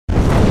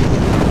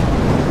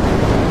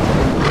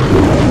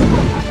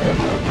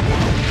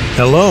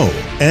Hello,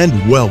 and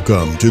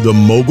welcome to the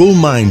Mogul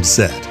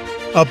Mindset,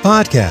 a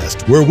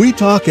podcast where we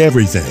talk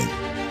everything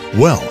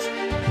wealth,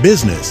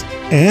 business,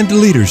 and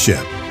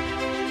leadership.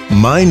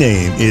 My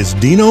name is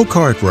Dino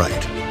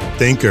Cartwright,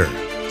 thinker,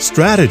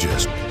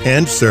 strategist,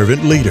 and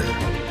servant leader,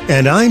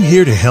 and I'm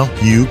here to help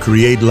you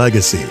create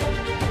legacy,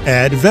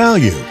 add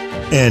value,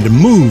 and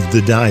move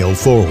the dial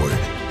forward.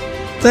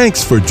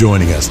 Thanks for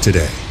joining us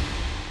today.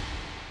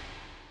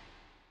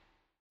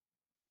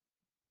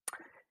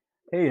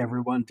 Hey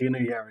everyone, Dina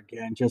here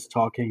again, just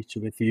talking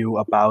with you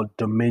about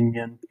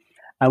dominion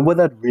and what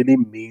that really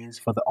means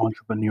for the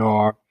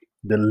entrepreneur,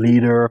 the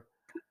leader,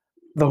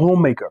 the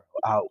homemaker.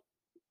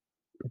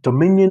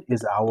 Dominion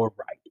is our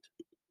right.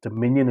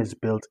 Dominion is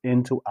built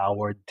into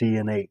our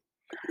DNA.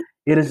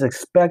 It is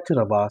expected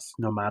of us,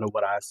 no matter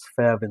what our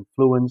sphere of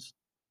influence,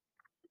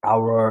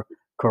 our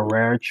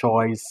career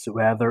choice,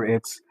 whether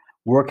it's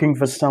working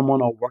for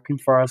someone or working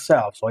for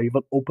ourselves, or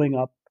even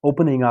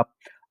opening up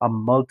a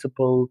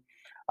multiple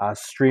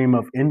stream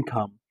of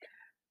income.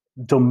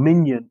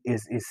 Dominion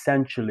is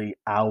essentially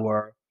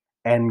our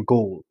end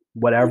goal.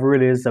 Whatever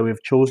it is that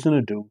we've chosen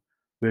to do,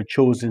 we're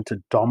chosen to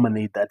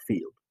dominate that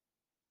field.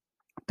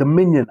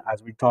 Dominion,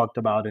 as we talked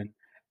about in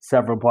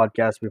several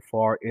podcasts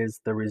before,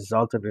 is the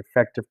result of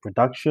effective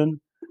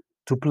production,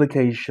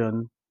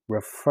 duplication,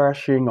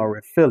 refreshing or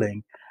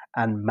refilling,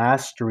 and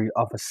mastery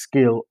of a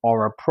skill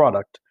or a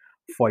product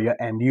for your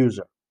end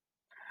user.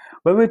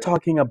 When we're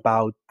talking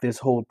about this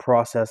whole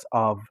process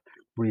of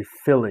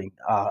refilling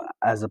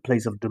as a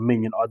place of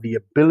dominion or the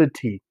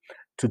ability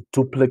to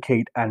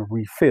duplicate and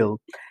refill,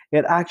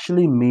 it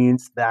actually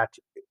means that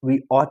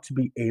we ought to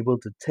be able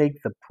to take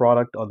the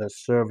product or the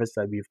service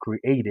that we've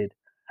created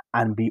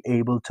and be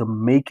able to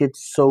make it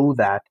so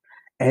that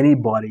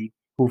anybody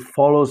who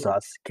follows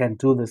us can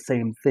do the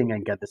same thing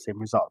and get the same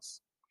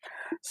results.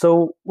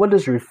 So, what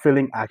does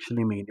refilling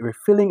actually mean?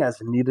 Refilling as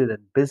needed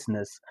in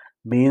business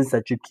means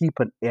that you keep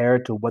an ear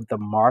to what the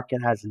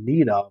market has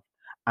need of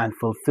and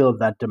fulfill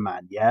that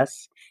demand.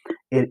 Yes,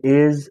 it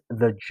is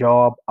the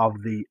job of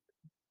the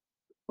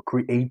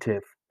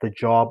creative, the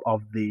job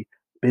of the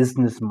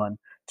businessman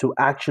to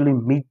actually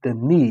meet the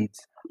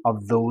needs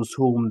of those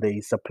whom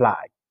they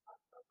supply.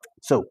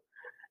 So,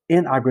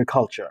 in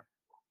agriculture,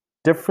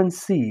 different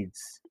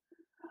seeds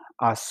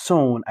are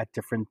sown at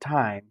different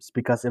times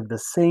because if the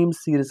same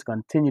seed is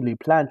continually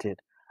planted,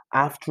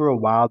 after a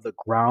while the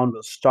ground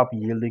will stop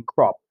yielding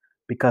crop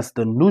because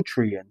the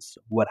nutrients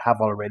would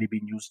have already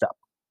been used up.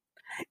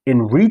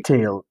 In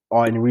retail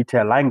or in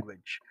retail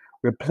language,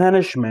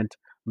 replenishment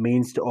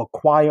means to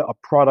acquire a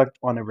product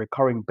on a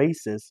recurring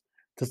basis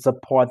to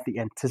support the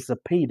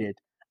anticipated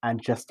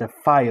and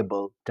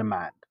justifiable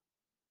demand.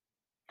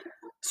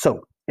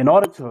 So, in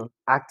order to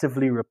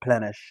actively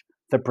replenish,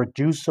 the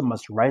producer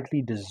must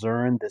rightly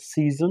discern the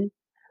season,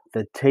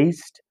 the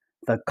taste,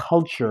 the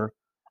culture,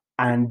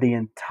 and the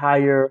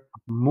entire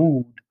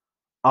mood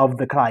of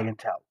the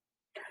clientele.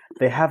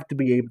 They have to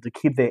be able to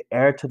keep their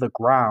ear to the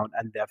ground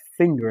and their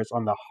fingers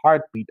on the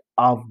heartbeat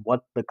of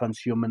what the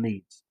consumer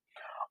needs.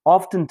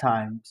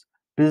 Oftentimes,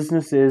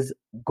 businesses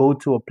go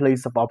to a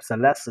place of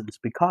obsolescence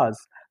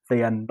because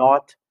they are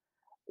not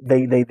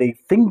they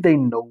think they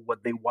know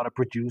what they want to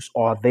produce,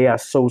 or they are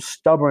so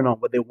stubborn on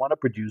what they want to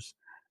produce,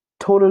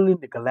 totally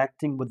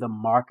neglecting what the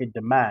market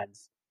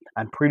demands,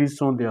 and pretty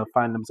soon they'll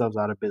find themselves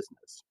out of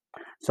business.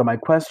 So my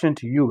question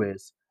to you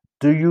is,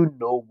 do you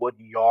know what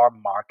your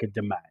market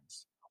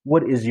demands?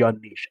 What is your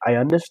niche? I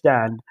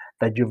understand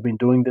that you've been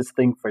doing this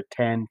thing for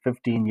 10,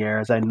 15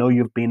 years. I know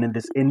you've been in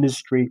this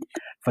industry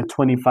for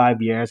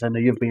 25 years. I know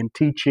you've been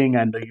teaching.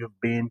 I know you've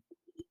been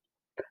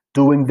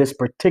doing this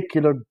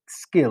particular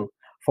skill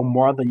for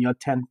more than your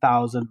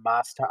 10,000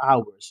 master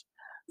hours.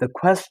 The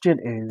question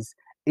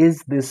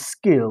is this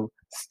skill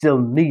still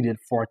needed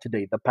for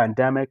today? The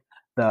pandemic,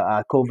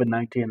 the COVID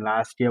 19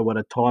 last year would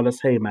have taught us,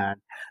 hey man,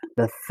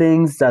 the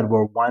things that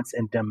were once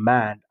in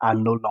demand are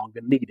no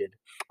longer needed.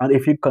 And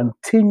if you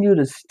continue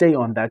to stay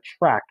on that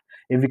track,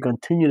 if you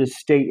continue to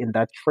stay in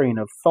that train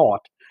of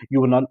thought, you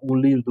will not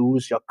only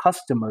lose your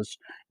customers,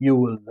 you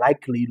will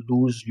likely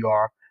lose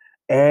your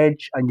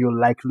edge and you'll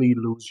likely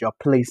lose your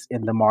place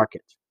in the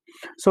market.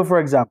 So, for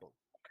example,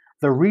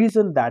 the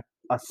reason that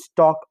a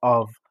stock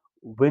of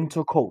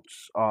winter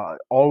coats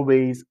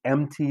always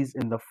empties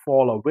in the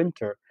fall or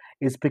winter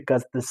is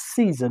because the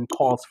season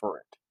calls for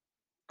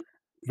it.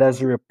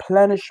 There's a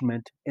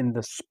replenishment in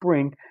the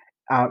spring,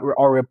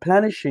 or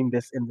replenishing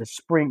this in the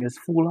spring is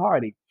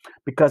foolhardy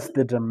because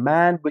the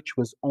demand, which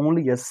was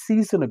only a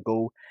season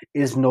ago,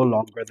 is no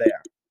longer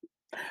there.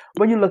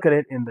 When you look at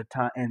it in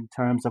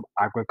terms of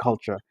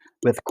agriculture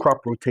with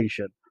crop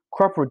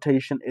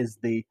rotation is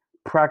the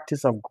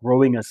practice of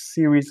growing a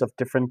series of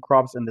different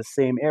crops in the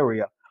same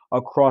area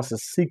across a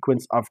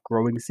sequence of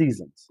growing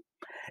seasons.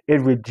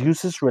 It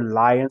reduces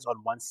reliance on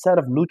one set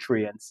of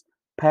nutrients,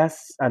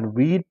 pests and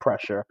weed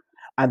pressure,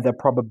 and the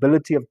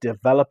probability of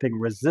developing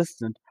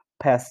resistant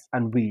pests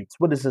and weeds.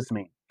 What does this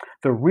mean?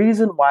 The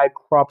reason why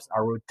crops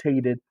are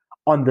rotated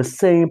on the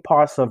same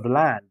parts of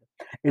land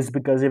is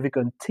because if you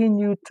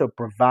continue to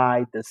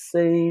provide the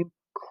same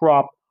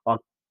crop or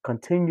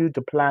continue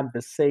to plant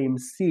the same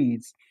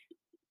seeds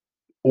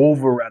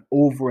over and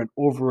over and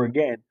over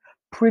again,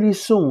 pretty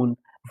soon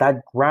that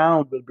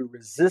ground will be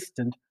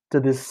resistant to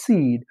the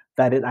seed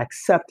that it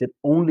accepted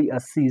only a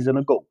season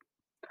ago.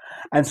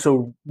 And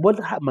so, what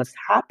must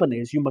happen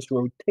is you must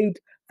rotate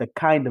the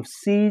kind of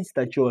seeds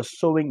that you are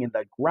sowing in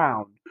the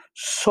ground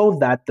so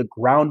that the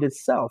ground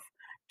itself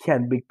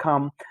can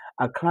become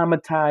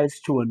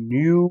acclimatized to a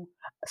new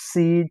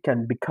seed,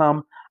 can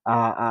become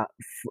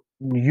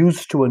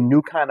used to a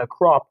new kind of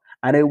crop,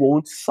 and it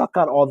won't suck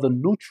out all the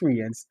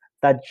nutrients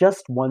that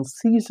just one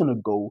season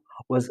ago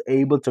was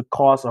able to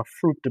cause a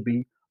fruit to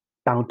be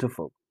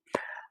bountiful.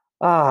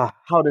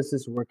 How does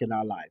this work in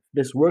our life?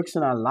 This works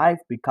in our life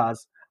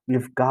because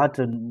we've got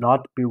to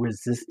not be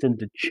resistant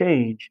to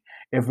change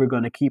if we're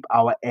going to keep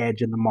our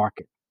edge in the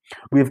market.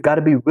 We've got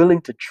to be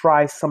willing to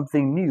try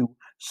something new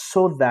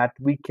so that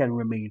we can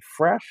remain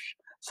fresh,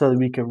 so that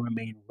we can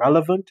remain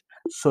relevant,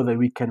 so that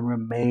we can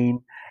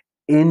remain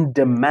in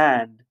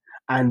demand,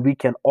 and we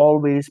can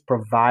always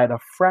provide a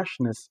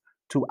freshness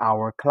to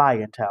our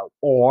clientele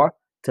or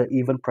to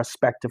even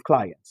prospective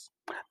clients.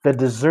 The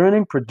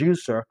discerning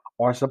producer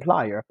or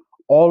supplier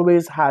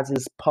always has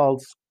his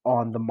pulse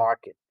on the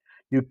market.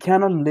 You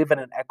cannot live in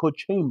an echo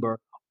chamber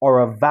or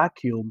a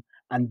vacuum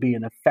and be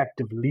an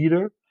effective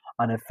leader,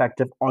 an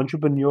effective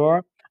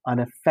entrepreneur, an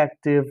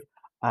effective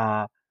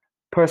uh,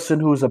 person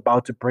who's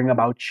about to bring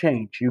about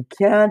change. You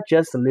can't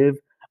just live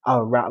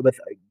around with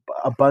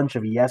a bunch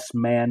of yes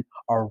men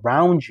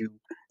around you,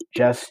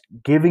 just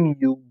giving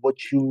you what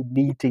you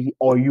need to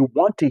or you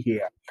want to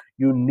hear.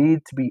 You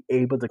need to be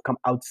able to come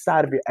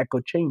outside of your echo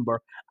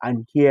chamber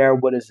and hear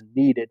what is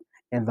needed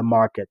in the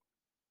market.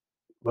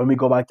 When we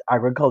go back to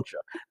agriculture,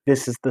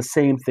 this is the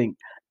same thing.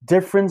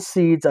 Different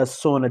seeds are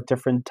sown at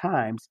different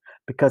times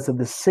because if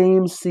the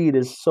same seed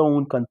is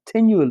sown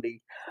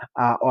continually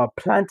or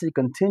planted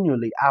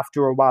continually,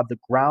 after a while, the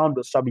ground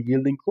will start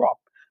yielding crop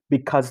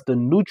because the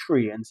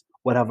nutrients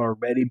would have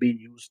already been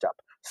used up.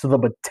 So the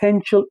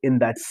potential in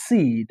that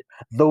seed,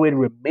 though it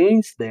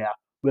remains there,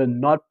 will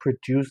not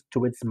produce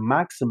to its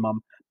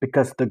maximum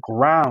because the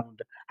ground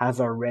has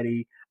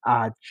already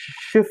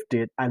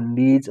shifted and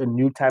needs a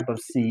new type of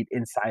seed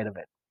inside of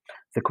it.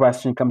 The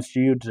question comes to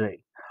you today.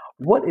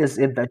 What is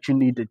it that you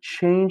need to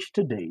change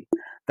today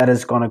that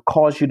is going to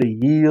cause you to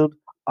yield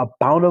a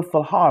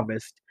bountiful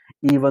harvest,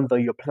 even though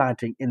you're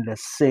planting in the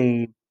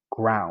same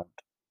ground?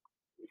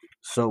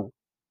 So,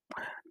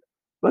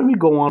 when we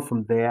go on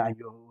from there and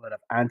you would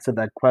have answered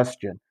that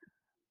question,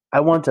 I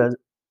want to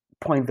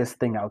point this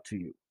thing out to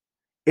you.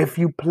 If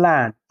you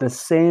plant the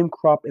same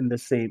crop in the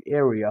same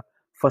area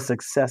for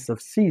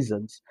successive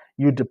seasons,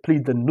 you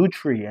deplete the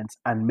nutrients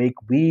and make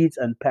weeds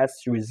and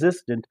pests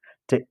resistant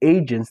to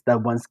agents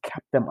that once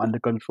kept them under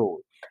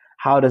control.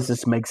 How does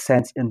this make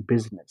sense in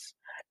business?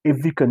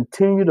 If you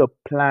continue to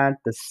plant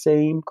the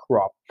same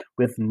crop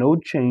with no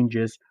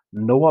changes,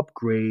 no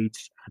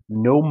upgrades,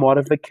 no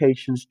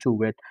modifications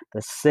to it,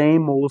 the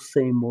same old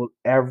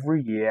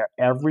every year,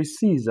 every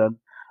season,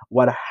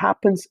 what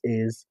happens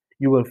is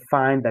you will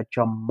find that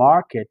your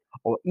market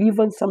or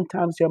even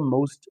sometimes your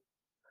most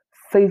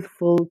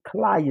faithful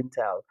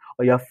clientele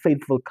or your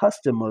faithful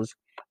customers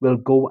will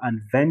go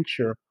and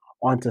venture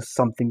onto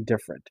something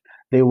different.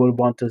 They will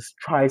want to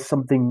try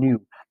something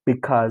new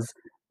because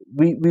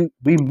we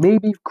may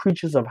be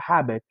creatures of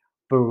habit,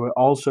 but we're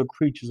also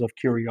creatures of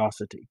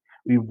curiosity.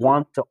 We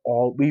want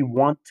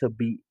to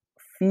be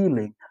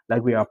feeling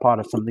like we are part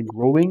of something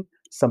growing,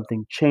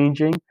 something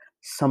changing,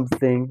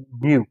 something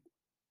new.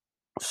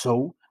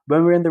 So,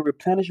 when we're in the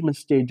replenishment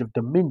stage of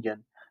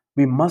dominion,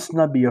 we must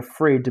not be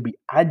afraid to be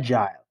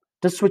agile,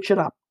 to switch it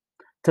up,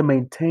 to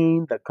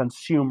maintain the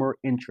consumer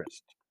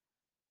interest.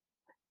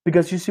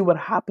 Because you see, what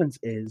happens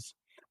is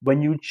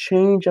when you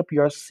change up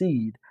your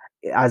seed,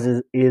 as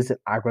it is in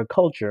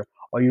agriculture,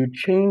 or you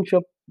change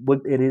up what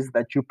it is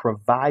that you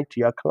provide to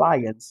your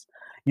clients,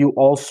 you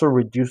also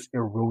reduce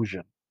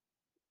erosion.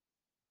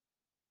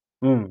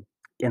 Mm.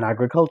 In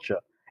agriculture,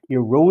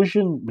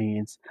 erosion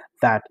means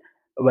that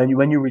when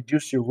you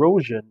reduce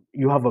erosion,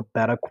 you have a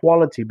better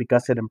quality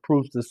because it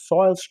improves the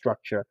soil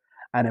structure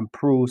and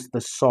improves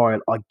the soil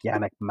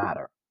organic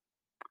matter.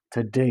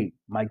 Today,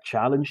 my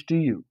challenge to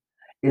you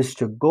is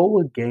to go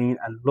again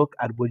and look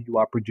at what you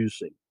are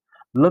producing.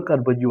 Look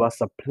at what you are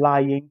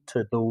supplying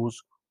to those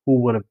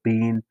who would have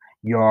been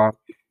your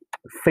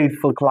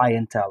faithful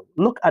clientele.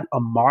 Look at a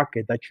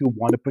market that you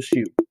want to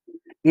pursue.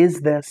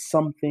 Is there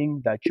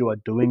something that you are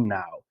doing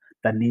now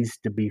that needs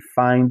to be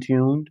fine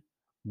tuned,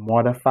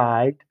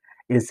 modified?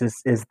 Is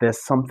there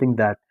something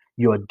that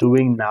you are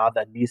doing now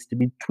that needs to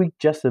be tweaked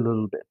just a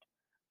little bit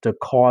to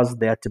cause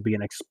there to be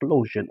an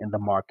explosion in the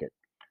market?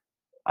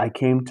 I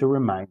came to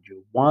remind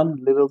you one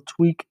little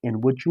tweak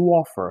in what you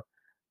offer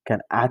can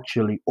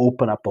actually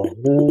open up a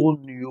whole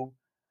new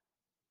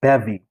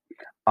bevy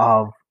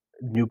of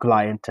new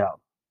clientele.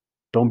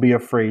 Don't be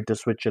afraid to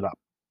switch it up.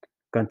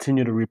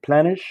 Continue to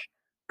replenish,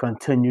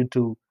 continue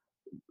to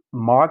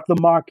mark the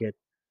market,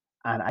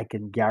 and I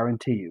can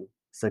guarantee you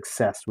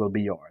success will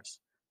be yours.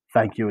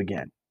 Thank you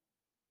again.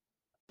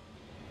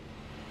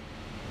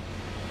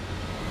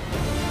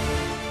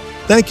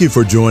 Thank you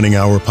for joining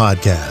our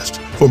podcast.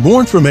 For more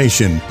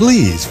information,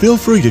 please feel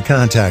free to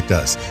contact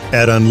us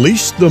at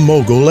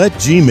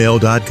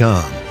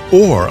unleashthemogul@gmail.com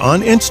or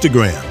on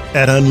Instagram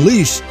at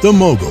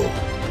unleashthemogul.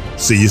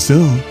 See you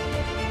soon.